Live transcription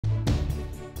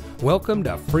Welcome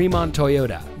to Fremont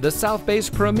Toyota, the South Bay's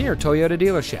premier Toyota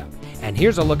dealership. And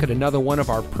here's a look at another one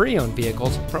of our pre-owned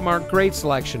vehicles from our great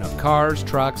selection of cars,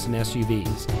 trucks, and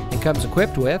SUVs. It comes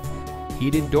equipped with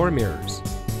heated door mirrors,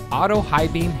 auto high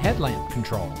beam headlamp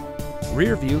control,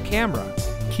 rear view camera,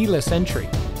 keyless entry,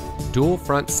 dual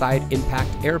front side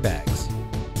impact airbags,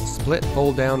 split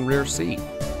fold down rear seat,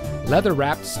 leather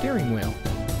wrapped steering wheel,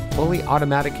 fully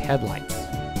automatic headlights,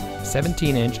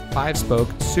 17-inch 5-spoke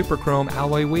super chrome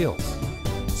alloy wheels,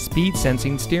 speed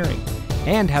sensing steering,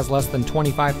 and has less than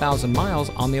 25,000 miles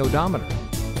on the odometer.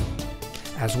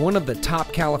 As one of the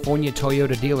top California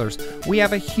Toyota dealers, we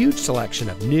have a huge selection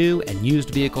of new and used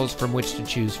vehicles from which to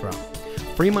choose from.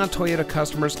 Fremont Toyota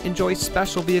customers enjoy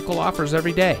special vehicle offers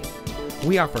every day.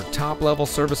 We offer top-level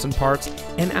service and parts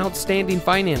and outstanding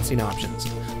financing options,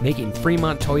 making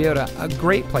Fremont Toyota a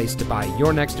great place to buy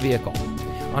your next vehicle.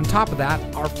 On top of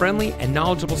that, our friendly and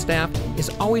knowledgeable staff is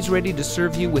always ready to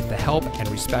serve you with the help and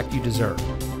respect you deserve.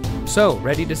 So,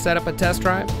 ready to set up a test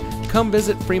drive? Come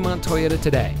visit Fremont Toyota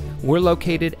today. We're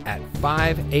located at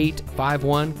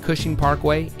 5851 Cushing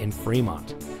Parkway in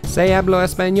Fremont. Se hablo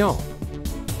español.